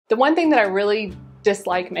The one thing that I really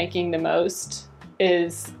dislike making the most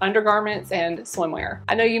is undergarments and swimwear.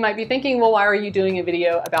 I know you might be thinking, well, why are you doing a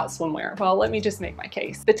video about swimwear? Well, let me just make my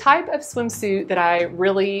case. The type of swimsuit that I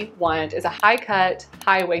really want is a high cut,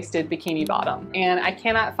 high waisted bikini bottom, and I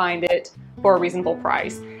cannot find it for a reasonable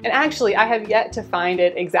price. And actually, I have yet to find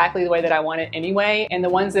it exactly the way that I want it anyway, and the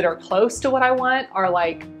ones that are close to what I want are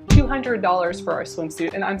like $200 for a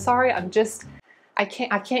swimsuit, and I'm sorry, I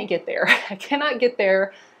can't get there. I cannot get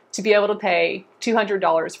there to be able to pay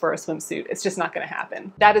 $200 for a swimsuit. It's just not gonna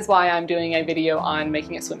happen. That is why I'm doing a video on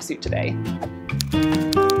making a swimsuit today.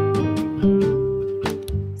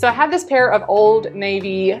 So I have this pair of Old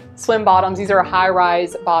Navy swim bottoms. These are a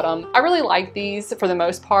high-rise bottom. I really like these for the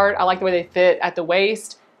most part. I like the way they fit at the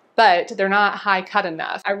waist, but they're not high cut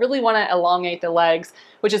enough. I really wanna elongate the legs,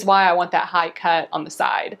 which is why I want that high cut on the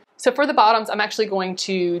side. So for the bottoms, I'm actually going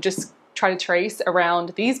to just try to trace around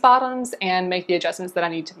these bottoms and make the adjustments that I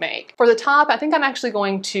need to make. For the top, I think I'm actually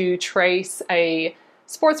going to trace a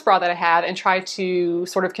sports bra that I have and try to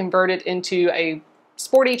sort of convert it into a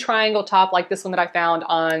sporty triangle top like this one that I found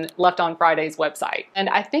on Left on Friday's website. And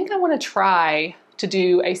I think I want to try to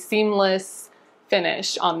do a seamless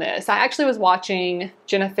finish on this. I actually was watching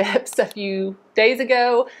Jenna Phipps a few days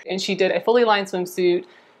ago, and she did a fully lined swimsuit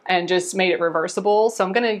and just made it reversible. So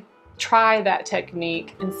I'm gonna try that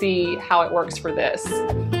technique and see how it works for this.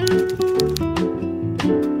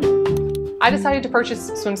 I decided to purchase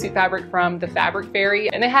swimsuit fabric from the Fabric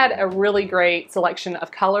Fairy, and they had a really great selection of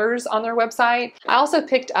colors on their website. I also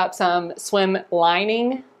picked up some swim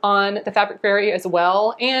lining on the Fabric Fairy as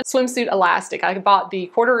well, and swimsuit elastic. I bought the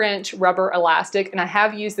 1/4 inch rubber elastic, and I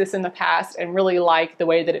have used this in the past and really like the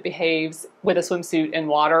way that it behaves with a swimsuit in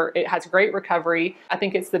water. It has great recovery. I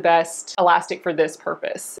think it's the best elastic for this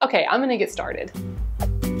purpose. Okay, I'm gonna get started.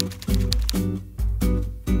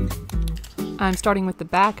 I'm starting with the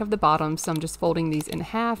back of the bottom, so I'm just folding these in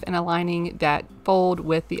half and aligning that fold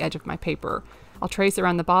with the edge of my paper. I'll trace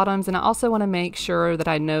around the bottoms, and I also want to make sure that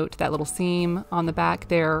I note that little seam on the back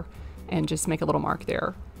there and just make a little mark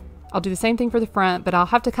there. I'll do the same thing for the front, but I'll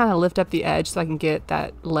have to kind of lift up the edge so I can get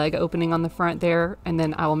that leg opening on the front there, and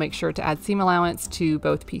then I will make sure to add seam allowance to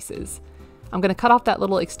both pieces. I'm going to cut off that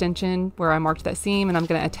little extension where I marked that seam, and I'm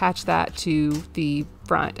going to attach that to the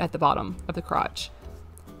front at the bottom of the crotch.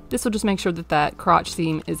 This will just make sure that that crotch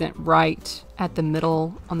seam isn't right at the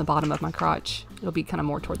middle on the bottom of my crotch. It'll be kind of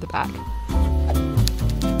more toward the back.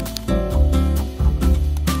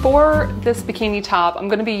 For this bikini top, I'm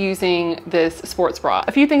gonna be using this sports bra.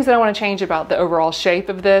 A few things that I wanna change about the overall shape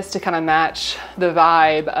of this to kind of match the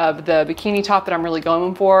vibe of the bikini top that I'm really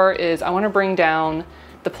going for is I wanna bring down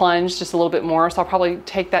the plunge just a little bit more. So I'll probably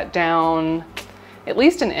take that down at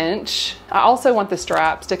least 1 inch. I also want the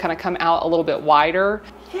straps to kind of come out a little bit wider.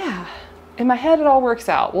 Yeah, in my head it all works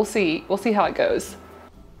out. We'll see how it goes.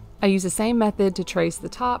 I used the same method to trace the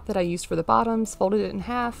top that I used for the bottoms, folded it in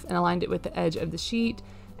half and aligned it with the edge of the sheet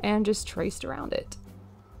and just traced around it.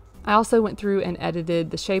 I also went through and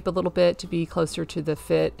edited the shape a little bit to be closer to the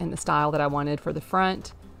fit and the style that I wanted for the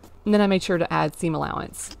front. And then I made sure to add seam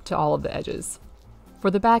allowance to all of the edges. For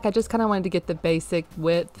the back, I just kind of wanted to get the basic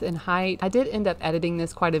width and height. I did end up editing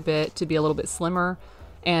this quite a bit to be a little bit slimmer,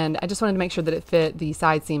 and I just wanted to make sure that it fit the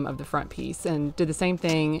side seam of the front piece, and did the same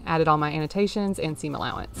thing, added all my annotations and seam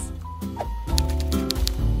allowance.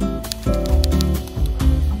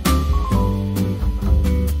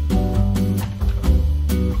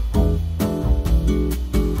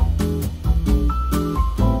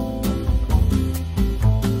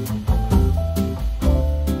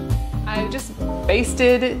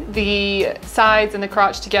 Basted the sides and the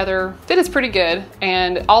crotch together. Fit is pretty good,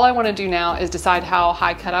 and all I want to do now is decide how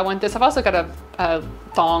high cut I want this. I've also got a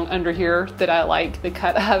thong under here that I like the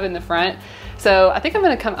cut of in the front. So I think I'm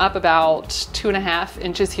going to come up about 2.5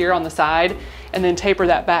 inches here on the side and then taper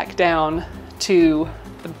that back down to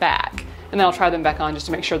the back. And then I'll try them back on just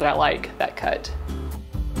to make sure that I like that cut.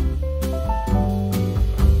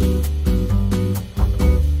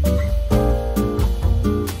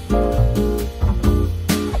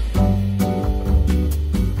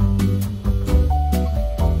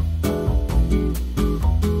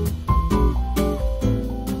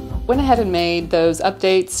 Went ahead and made those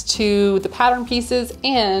updates to the pattern pieces,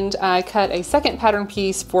 and I cut a second pattern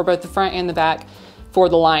piece for both the front and the back for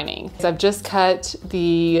the lining. I've just cut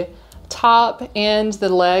the top and the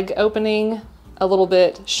leg opening a little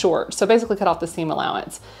bit short, so basically cut off the seam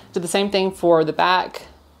allowance. Did the same thing for the back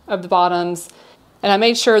of the bottoms, and I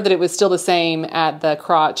made sure that it was still the same at the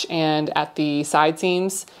crotch and at the side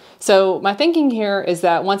seams. So my thinking here is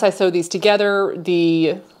that once I sew these together,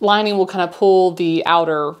 the lining will kind of pull the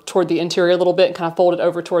outer toward the interior a little bit and kind of fold it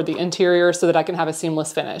over toward the interior so that I can have a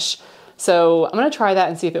seamless finish. So I'm gonna try that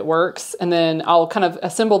and see if it works. And then I'll kind of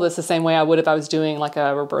assemble this the same way I would if I was doing like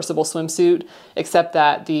a reversible swimsuit, except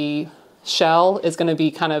that the shell is gonna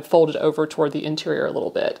be kind of folded over toward the interior a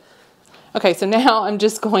little bit. Okay, so now I'm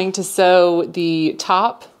just going to sew the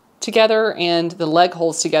top together and the leg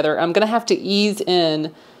holes together. I'm gonna have to ease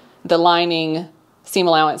in the lining seam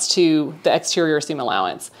allowance to the exterior seam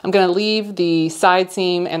allowance. I'm gonna leave the side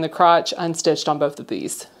seam and the crotch unstitched on both of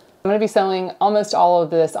these. I'm gonna be sewing almost all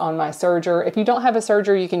of this on my serger. If you don't have a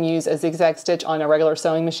serger, you can use a zigzag stitch on a regular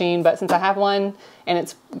sewing machine, but since I have one and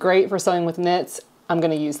it's great for sewing with knits, I'm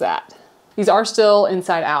gonna use that. These are still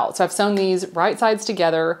inside out. So I've sewn these right sides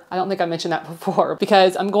together. I don't think I mentioned that before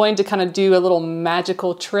because I'm going to kind of do a little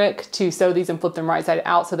magical trick to sew these and flip them right side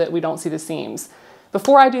out so that we don't see the seams.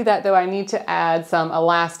 Before I do that though, I need to add some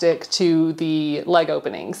elastic to the leg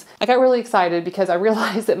openings. I got really excited because I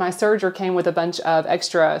realized that my serger came with a bunch of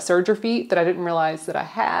extra serger feet that I didn't realize that I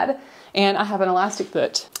had, and I have an elastic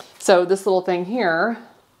foot. So this little thing here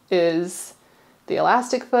is the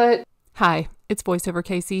elastic foot. Hi, it's VoiceOver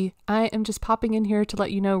Casey. I am just popping in here to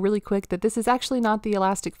let you know really quick that this is actually not the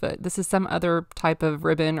elastic foot. This is some other type of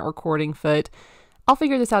ribbon or cording foot. I'll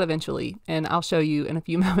figure this out eventually and I'll show you in a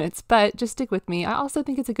few moments, but just stick with me. I also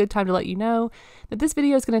think it's a good time to let you know that this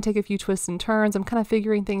video is going to take a few twists and turns. I'm kind of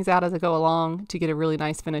figuring things out as I go along to get a really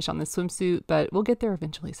nice finish on this swimsuit, but we'll get there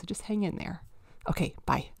eventually, so just hang in there. Okay,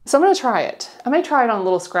 bye. So I'm going to try it. I may try it on a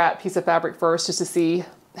little scrap piece of fabric first just to see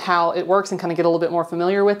how it works and kind of get a little bit more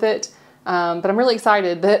familiar with it. But I'm really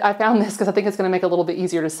excited that I found this because I think it's going to make it a little bit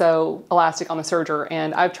easier to sew elastic on the serger.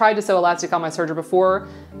 And I've tried to sew elastic on my serger before,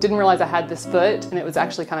 didn't realize I had this foot, and it was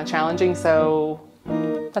actually kind of challenging, so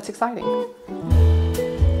that's exciting.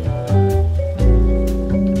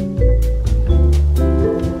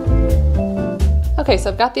 Okay,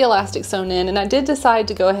 so I've got the elastic sewn in, and I did decide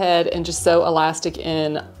to go ahead and just sew elastic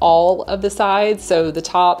in all of the sides, so the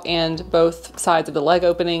top and both sides of the leg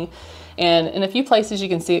opening. And in a few places you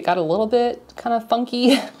can see it got a little bit kind of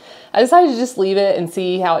funky. I decided to just leave it and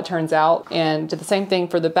see how it turns out, and did the same thing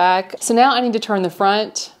for the back. So now I need to turn the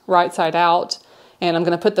front right side out, and I'm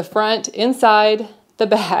going to put the front inside the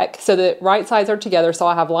back so that right sides are together. So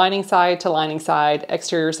I'll have lining side to lining side,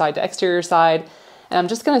 exterior side to exterior side. And I'm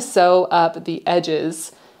just going to sew up the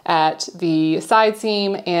edges at the side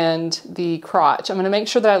seam and the crotch. I'm going to make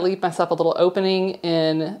sure that I leave myself a little opening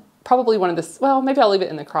in probably one of the, well, maybe I'll leave it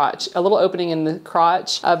in the crotch, a little opening in the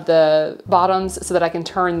crotch of the bottoms so that I can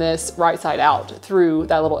turn this right side out through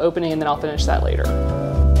that little opening, and then I'll finish that later.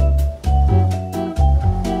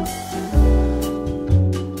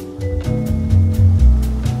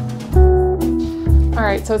 All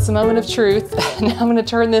right, so it's the moment of truth. Now I'm gonna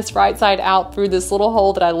turn this right side out through this little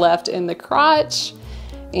hole that I left in the crotch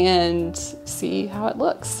and see how it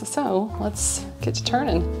looks. So let's get to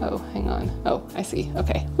turning. Oh, hang on. Oh, I see.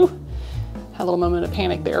 Okay. Whew. Had a little moment of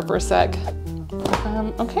panic there for a sec.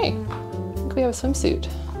 Okay, I think we have a swimsuit.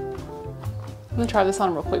 I'm gonna try this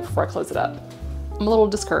on real quick before I close it up. I'm a little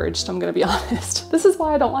discouraged, I'm gonna be honest. This is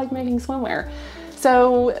why I don't like making swimwear.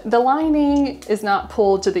 So the lining is not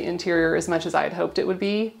pulled to the interior as much as I had hoped it would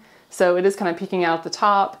be. So it is kind of peeking out at the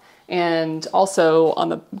top and also on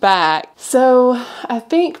the back. So I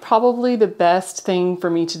think probably the best thing for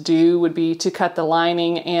me to do would be to cut the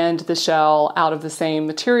lining and the shell out of the same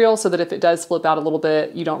material so that if it does flip out a little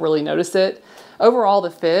bit, you don't really notice it. Overall,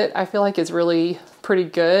 the fit I feel like is really pretty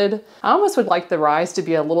good. I almost would like the rise to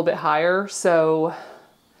be a little bit higher. So I'm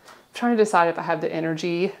trying to decide if I have the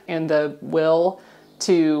energy and the will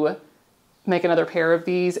to make another pair of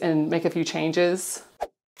these and make a few changes.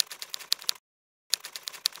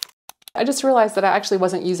 I just realized that I actually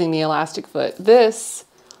wasn't using the elastic foot. This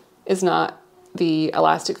is not the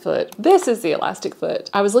elastic foot. This is the elastic foot.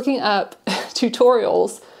 I was looking up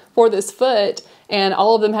tutorials for this foot and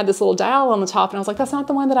all of them had this little dial on the top and I was like, that's not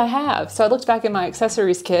the one that I have. So I looked back in my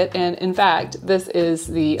accessories kit and in fact, this is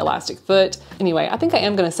the elastic foot. Anyway, I think I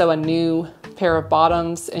am gonna sew a new pair of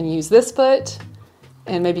bottoms and use this foot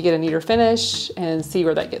and maybe get a neater finish and see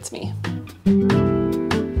where that gets me.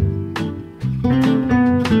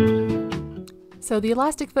 So the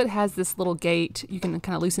elastic foot has this little gate. You can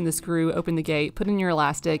kind of loosen the screw, open the gate, put in your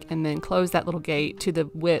elastic, and then close that little gate to the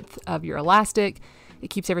width of your elastic. It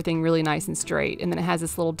keeps everything really nice and straight. And then it has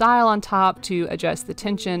this little dial on top to adjust the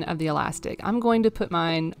tension of the elastic. I'm going to put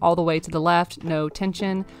mine all the way to the left, no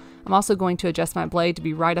tension. I'm also going to adjust my blade to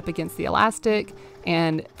be right up against the elastic.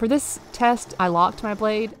 And for this test, I locked my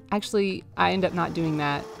blade. Actually, I end up not doing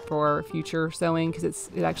that for future sewing because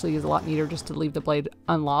it actually is a lot neater just to leave the blade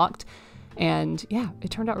unlocked. And yeah,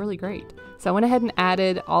 it turned out really great. So I went ahead and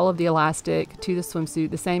added all of the elastic to the swimsuit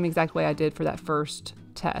the same exact way I did for that first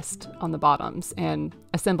test on the bottoms, and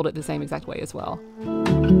assembled it the same exact way as well.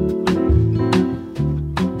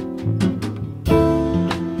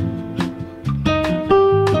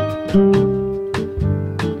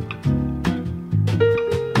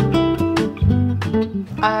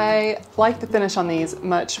 I like the finish on these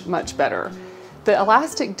much, much better. The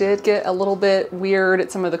elastic did get a little bit weird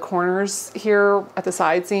at some of the corners here at the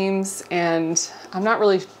side seams, and I'm not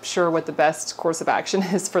really sure what the best course of action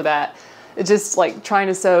is for that. It's just like trying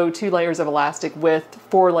to sew 2 layers of elastic with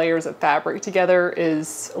 4 layers of fabric together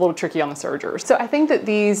is a little tricky on the serger. So I think that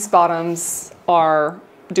these bottoms are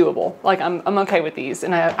doable. Like I'm okay with these,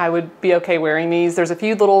 and I would be okay wearing these. There's a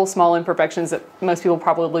few little small imperfections that most people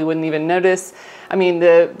probably wouldn't even notice. I mean,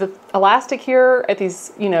 the elastic here at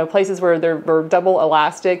these, you know, places where there were double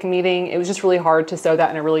elastic meeting, it was just really hard to sew that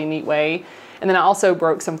in a really neat way. And then I also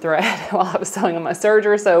broke some thread while I was sewing on my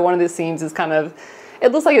serger, so one of the seams is kind of,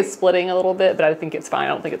 it looks like it's splitting a little bit, but I think it's fine. I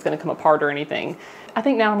don't think it's going to come apart or anything. I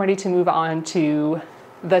think now I'm ready to move on to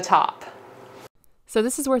the top. So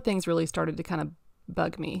this is where things really started to kind of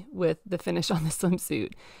bug me with the finish on the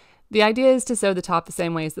swimsuit. The idea is to sew the top the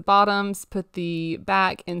same way as the bottoms, put the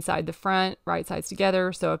back inside the front, right sides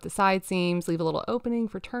together, sew up the side seams, leave a little opening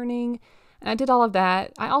for turning. And I did all of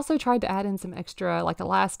that. I also tried to add in some extra like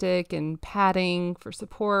elastic and padding for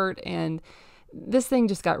support, and this thing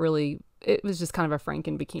just got really, it was just kind of a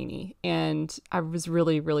Franken bikini, and I was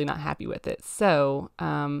really, really not happy with it. So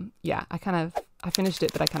yeah, I finished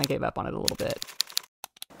it, but I kind of gave up on it a little bit.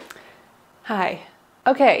 Hi.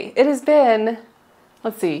 Okay, it has been,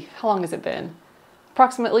 let's see, how long has it been?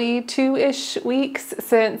 Approximately 2-ish weeks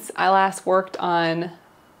since I last worked on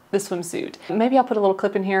the swimsuit. Maybe I'll put a little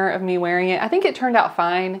clip in here of me wearing it. I think it turned out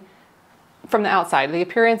fine from the outside. The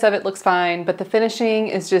appearance of it looks fine, but the finishing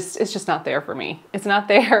is it's just not there for me. It's not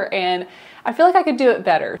there, and I feel like I could do it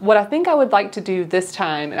better. What I think I would like to do this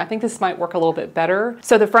time, and I think this might work a little bit better,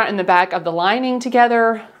 so the front and the back of the lining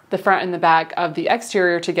together, the front and the back of the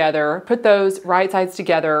exterior together, put those right sides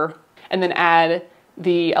together, and then add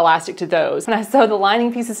the elastic to those. When I sew the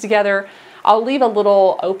lining pieces together, I'll leave a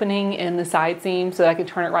little opening in the side seam so that I can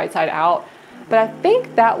turn it right side out, but I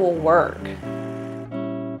think that will work.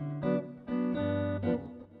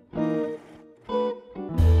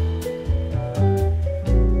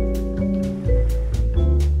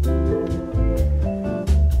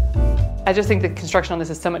 I just think the construction on this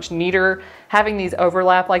is so much neater. Having these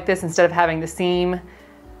overlap like this instead of having the seam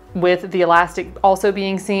with the elastic also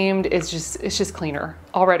being seamed is just cleaner.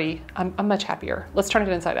 Already, I'm much happier. Let's turn it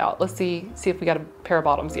inside out. Let's see if we got a pair of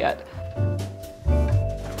bottoms yet.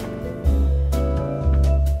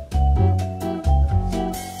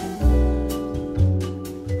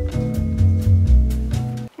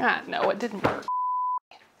 Ah, no, it didn't work.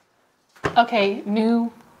 Okay,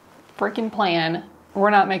 new freaking plan. We're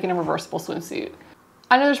not making a reversible swimsuit.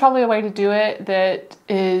 I know there's probably a way to do it that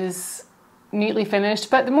is neatly finished,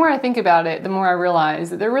 but the more I think about it, the more I realize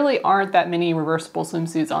that there really aren't that many reversible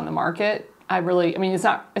swimsuits on the market. I mean,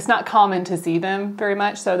 it's not common to see them very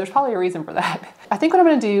much, so there's probably a reason for that. I think what I'm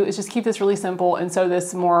gonna do is just keep this really simple and sew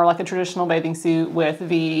this more like a traditional bathing suit with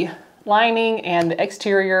the lining and the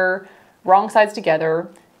exterior wrong sides together,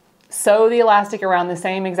 sew the elastic around the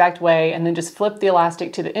same exact way, and then just flip the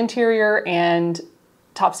elastic to the interior and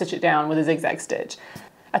top stitch it down with a zigzag stitch.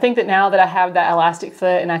 I think that now that I have that elastic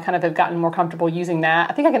foot and I kind of have gotten more comfortable using that,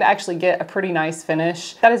 I think I could actually get a pretty nice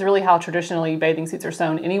finish. That is really how traditionally bathing suits are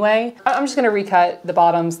sewn anyway. I'm just gonna recut the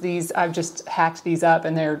bottoms. These, I've just hacked these up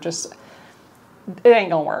and they're just, it ain't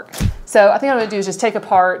gonna work. So I think what I'm gonna do is just take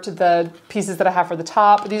apart the pieces that I have for the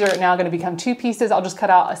top. These are now gonna become 2 pieces. I'll just cut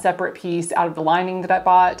out a separate piece out of the lining that I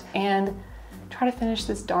bought and try to finish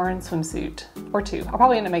this darn swimsuit, or 2. I'll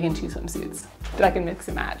probably end up making 2 swimsuits that I can mix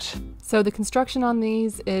and match. So the construction on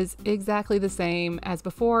these is exactly the same as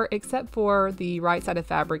before, except for the right side of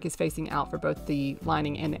fabric is facing out for both the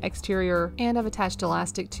lining and the exterior, and I've attached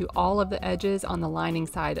elastic to all of the edges on the lining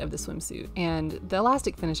side of the swimsuit. And the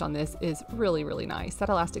elastic finish on this is really, really nice. That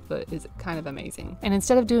elastic foot is kind of amazing. And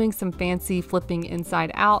instead of doing some fancy flipping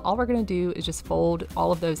inside out, all we're gonna do is just fold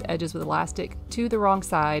all of those edges with elastic to the wrong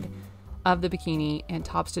side of the bikini and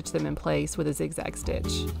top stitch them in place with a zigzag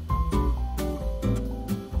stitch.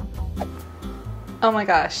 Oh my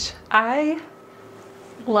gosh, I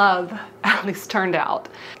love how these turned out.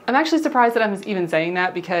 I'm actually surprised that I'm even saying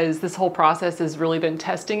that because this whole process has really been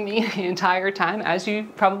testing me the entire time, as you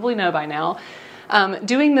probably know by now.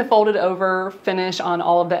 Doing the folded over finish on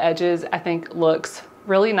all of the edges I think looks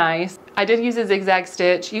really nice. I did use a zigzag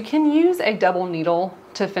stitch. You can use a double needle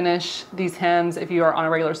to finish these hems if you are on a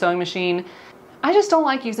regular sewing machine. I just don't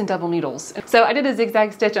like using double needles. So I did a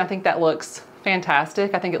zigzag stitch and I think that looks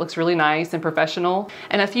fantastic. I think it looks really nice and professional.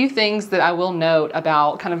 And a few things that I will note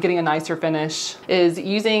about kind of getting a nicer finish is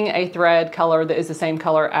using a thread color that is the same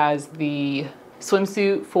color as the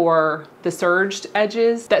swimsuit for the serged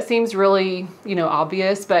edges. That seems really, you know,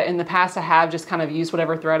 obvious, but in the past I have just kind of used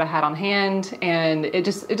whatever thread I had on hand, and it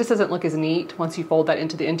just doesn't look as neat once you fold that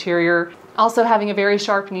into the interior. Also having a very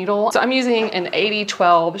sharp needle. So I'm using an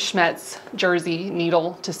 8012 Schmetz jersey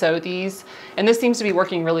needle to sew these, and this seems to be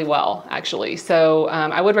working really well actually. So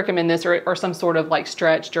I would recommend this or some sort of like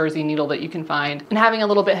stretch jersey needle that you can find. And having a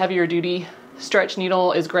little bit heavier duty stretch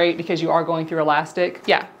needle is great because you are going through elastic.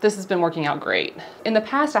 Yeah, this has been working out great. In the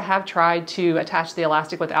past, I have tried to attach the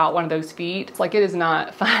elastic without one of those feet. Like, it is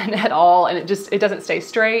not fun at all, and it doesn't stay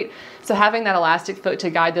straight. So having that elastic foot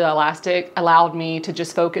to guide the elastic allowed me to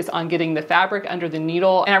just focus on getting the fabric under the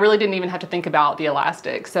needle, and I really didn't even have to think about the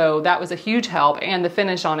elastic. So that was a huge help, and the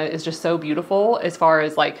finish on it is just so beautiful as far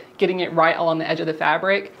as like getting it right along the edge of the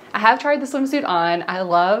fabric. I have tried the swimsuit on. I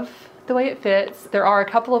love the way it fits. There are a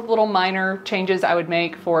couple of little minor changes I would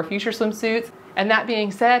make for future swimsuits. And that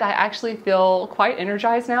being said, I actually feel quite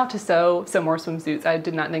energized now to sew some more swimsuits. I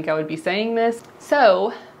did not think I would be saying this.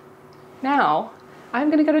 So now I'm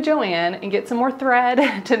gonna go to Joann and get some more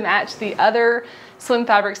thread to match the other swim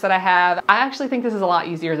fabrics that I have. I actually think this is a lot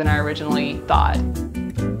easier than I originally thought.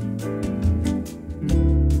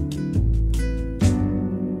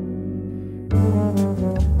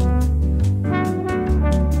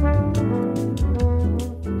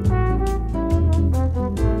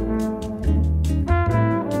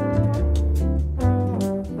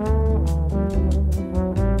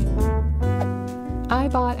 I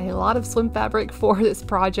bought a lot of swim fabric for this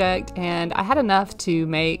project, and I had enough to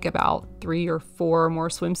make about 3 or 4 more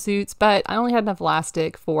swimsuits, but I only had enough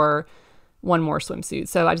elastic for 1 more swimsuit.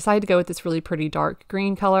 So I decided to go with this really pretty dark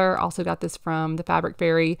green color. Also got this from the Fabric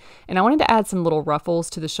Fairy, and I wanted to add some little ruffles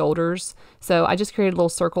to the shoulders. So I just created little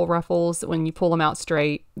circle ruffles. When you pull them out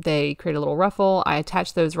straight, they create a little ruffle. I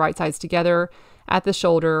attached those right sides together at the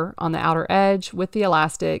shoulder on the outer edge with the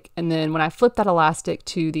elastic, and then when I flip that elastic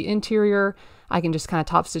to the interior, I can just kind of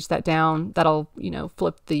top stitch that down. That'll, you know,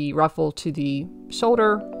 flip the ruffle to the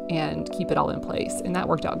shoulder and keep it all in place. And that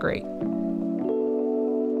worked out great.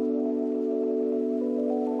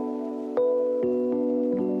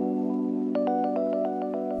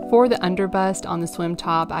 For the underbust on the swim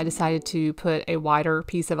top, I decided to put a wider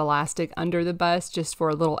piece of elastic under the bust just for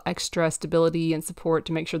a little extra stability and support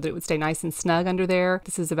to make sure that it would stay nice and snug under there.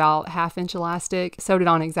 This is about 1/2 inch elastic. Sewed it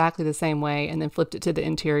on exactly the same way and then flipped it to the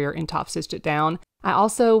interior and top stitched it down. I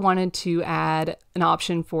also wanted to add an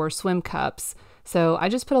option for swim cups. So I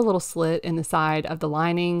just put a little slit in the side of the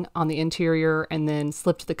lining on the interior and then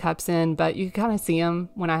slipped the cups in, but you can kind of see them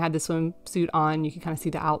when I had the swimsuit on. You can kind of see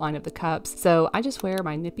the outline of the cups. So I just wear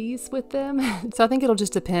my nippies with them. So I think it'll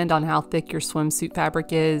just depend on how thick your swimsuit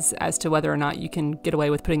fabric is as to whether or not you can get away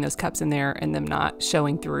with putting those cups in there and them not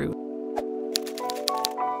showing through.